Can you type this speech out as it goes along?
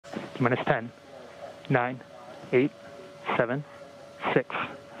minus 10, 9, 8, 7, 6,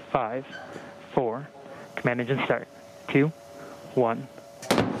 5, 4. Command engine start. 2, 1.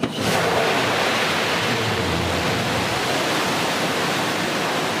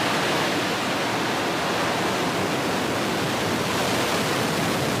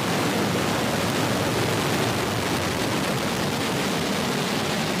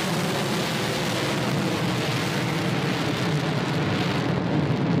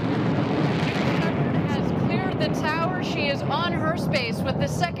 With the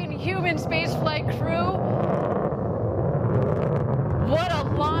second human spaceflight crew. What a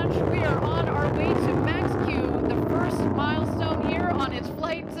launch. We are on our way to Max Q, the first milestone here on its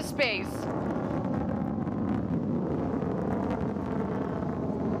flight to space.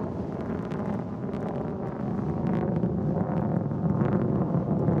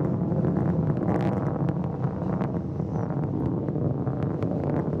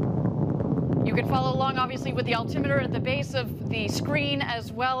 You can follow along, obviously, with the altimeter at the base of the screen,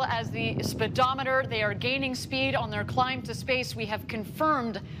 as well as the speedometer. They are gaining speed on their climb to space. We have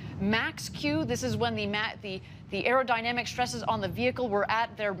confirmed max Q. This is when the aerodynamic stresses on the vehicle were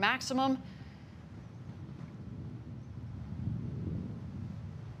at their maximum.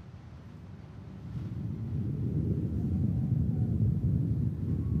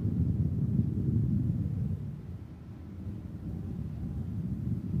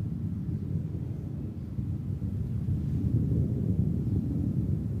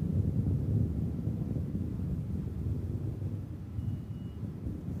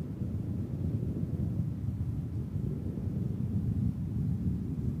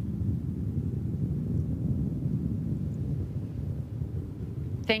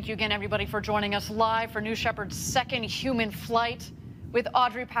 Thank you again, everybody, for joining us live for New Shepard's second human flight with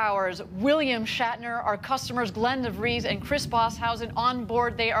Audrey Powers, William Shatner, our customers Glenn DeVries and Chris Bosshausen on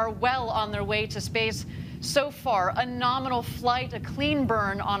board. They are well on their way to space. So far, a nominal flight, a clean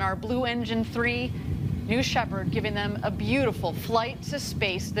burn on our Blue Engine 3. New Shepard giving them a beautiful flight to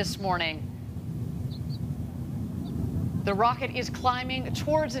space this morning. The rocket is climbing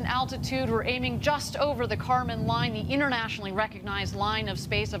towards an altitude. We're aiming just over the Kármán line, the internationally recognized line of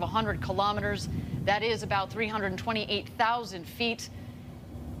space of 100 kilometers. That is about 328,000 feet.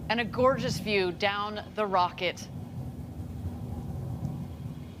 And a gorgeous view down the rocket.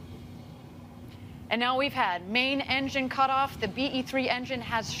 And now we've had main engine cut off. The BE-3 engine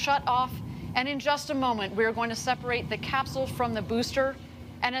has shut off. And in just a moment, we're going to separate the capsule from the booster.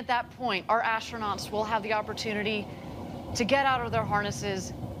 And at that point, our astronauts will have the opportunity to get out of their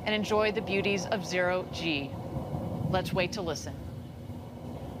harnesses and enjoy the beauties of zero G. Let's wait to listen.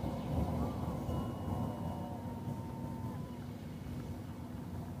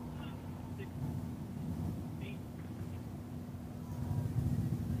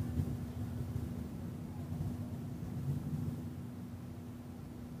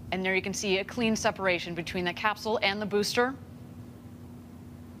 And there you can see a clean separation between the capsule and the booster.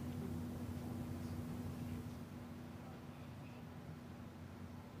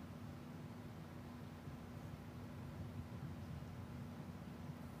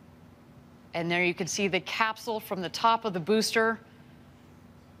 And there you can see the capsule from the top of the booster.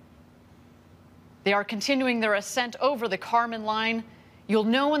 They are continuing their ascent over the Kármán line. You'll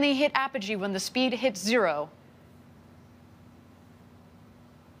know when they hit apogee, when the speed hits 0.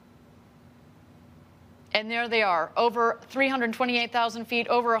 And there they are, over 328,000 feet,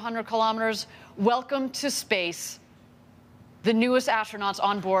 over 100 kilometers. Welcome to space, the newest astronauts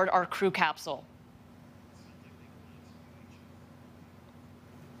on board our crew capsule.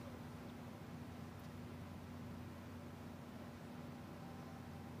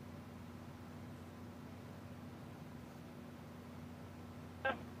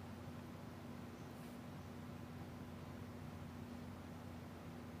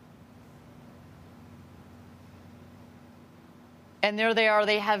 And there they are.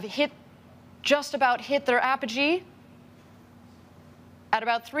 They have just about hit their apogee at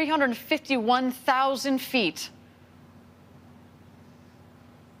about 351,000 feet.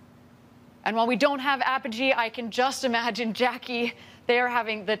 And while we don't have apogee, I can just imagine Jackie, they are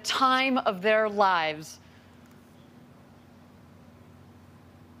having the time of their lives.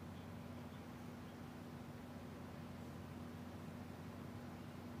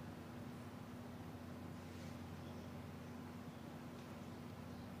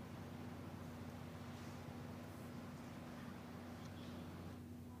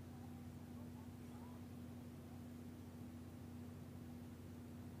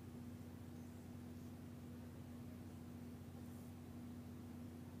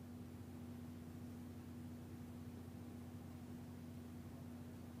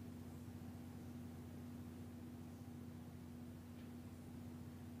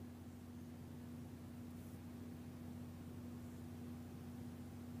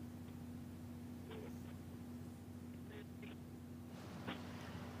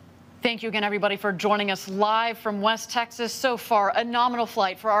 Thank you again, everybody, for joining us live from West Texas. So far, a nominal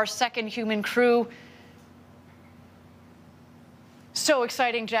flight for our second human crew. So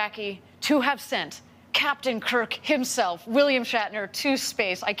exciting, Jackie, to have sent Captain Kirk himself, William Shatner, to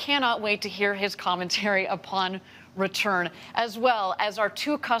space. I cannot wait to hear his commentary upon return, as well as our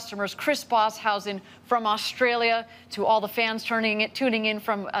two customers, Chris Bosshausen from Australia, to all the fans tuning in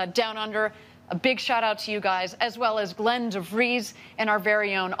from down under. A big shout out to you guys, as well as Glenn DeVries and our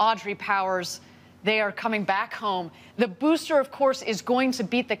very own Audrey Powers. They are coming back home. The booster, of course, is going to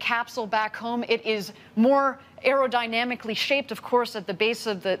beat the capsule back home. It is more aerodynamically shaped, of course, at the base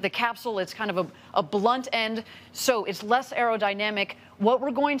of the capsule. It's kind of a blunt end, so it's less aerodynamic. What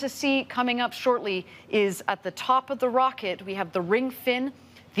we're going to see coming up shortly is at the top of the rocket, we have the ring fin.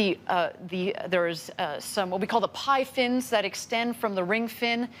 There's some what we call the pie fins that extend from the ring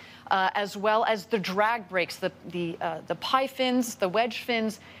fin, as well as the drag brakes. The pie fins, the wedge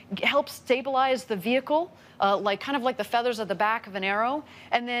fins, help stabilize the vehicle, kind of like the feathers at the back of an arrow.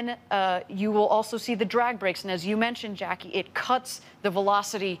 And then you will also see the drag brakes. And as you mentioned, Jackie, it cuts the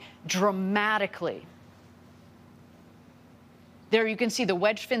velocity dramatically. There you can see the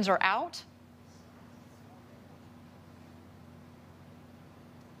wedge fins are out.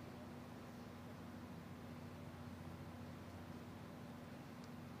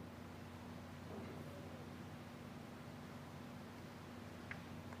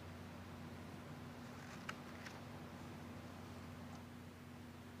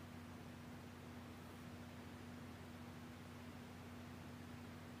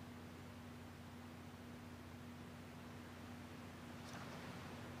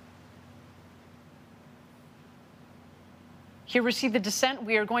 Here we see the descent.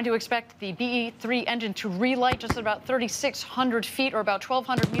 We are going to expect the BE-3 engine to relight just at about 3,600 feet or about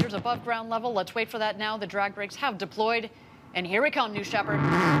 1,200 meters above ground level. Let's wait for that now. The drag brakes have deployed. And here we come, New Shepard.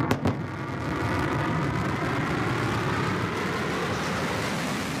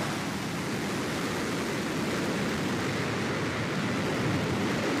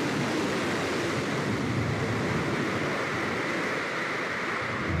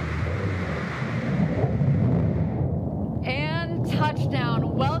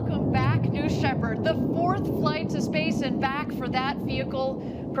 Touchdown. Welcome back, New Shepard. The fourth flight to space and back for that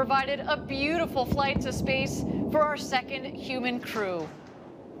vehicle provided a beautiful flight to space for our second human crew.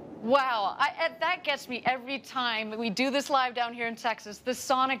 Wow, that gets me every time we do this live down here in Texas. The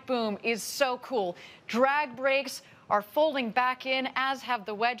sonic boom is so cool. Drag brakes are folding back in, as have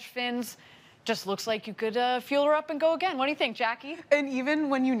the wedge fins. Just looks like you could fuel her up and go again. What do you think, Jackie? And even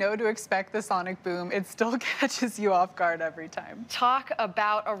when you know to expect the sonic boom, it still catches you off guard every time. Talk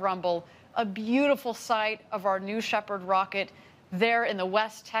about a rumble. A beautiful sight of our New Shepard rocket there in the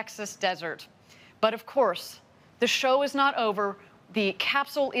West Texas desert. But of course, the show is not over. The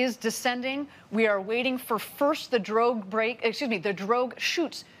capsule is descending. We are waiting for first the drogue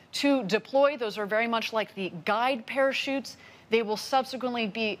chutes to deploy. Those are very much like the guide parachutes. They will subsequently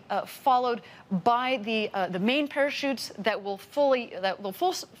be followed by the main parachutes that will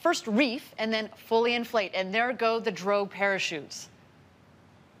first reef and then fully inflate. And there go the drogue parachutes.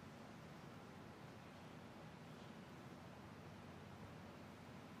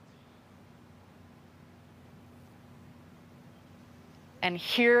 And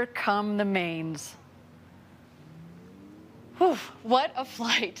here come the mains. Whew, what a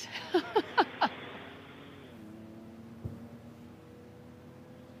flight.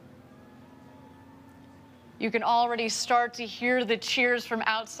 You can already start to hear the cheers from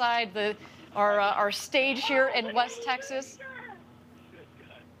outside our stage here in West Texas.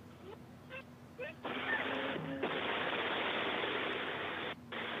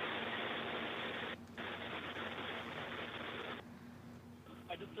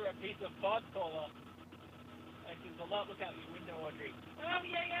 I just threw a piece of fog cola. Actually, there's a lot. Look out the window, Audrey. Oh,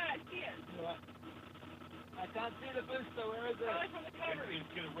 yeah, I see it. You know what? I can't see the booster. Where is it? Oh, it's on the cover.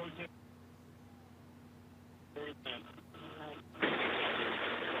 It's going to rotate. Where is that?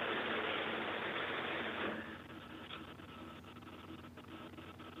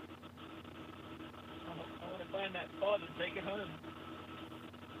 I want to find that pod and take it home.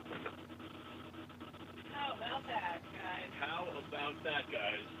 How about that, guys? How about that,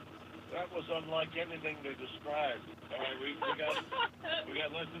 guys? That was unlike anything they described. All right, we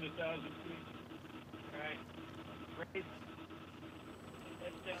got less than 1,000 feet. All right. Raise.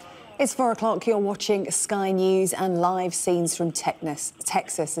 It's 4 o'clock. You're watching Sky News and live scenes from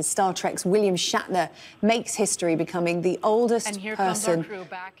Texas as Star Trek's William Shatner makes history, becoming the oldest person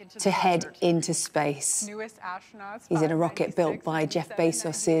to head into space. Newest astronauts. He's in a rocket built by Jeff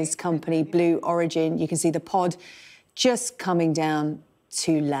Bezos's company Blue Origin. You can see the pod just coming down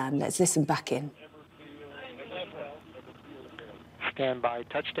to land. Let's listen back in. Stand by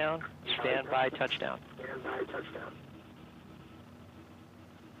touchdown. Stand by touchdown.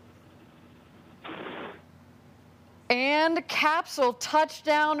 And capsule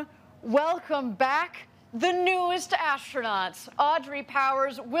touchdown. Welcome back. The newest astronauts, Audrey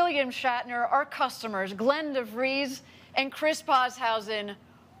Powers, William Shatner, our customers, Glenn DeVries and Chris Boshausen.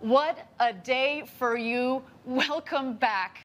 What a day for you. Welcome back.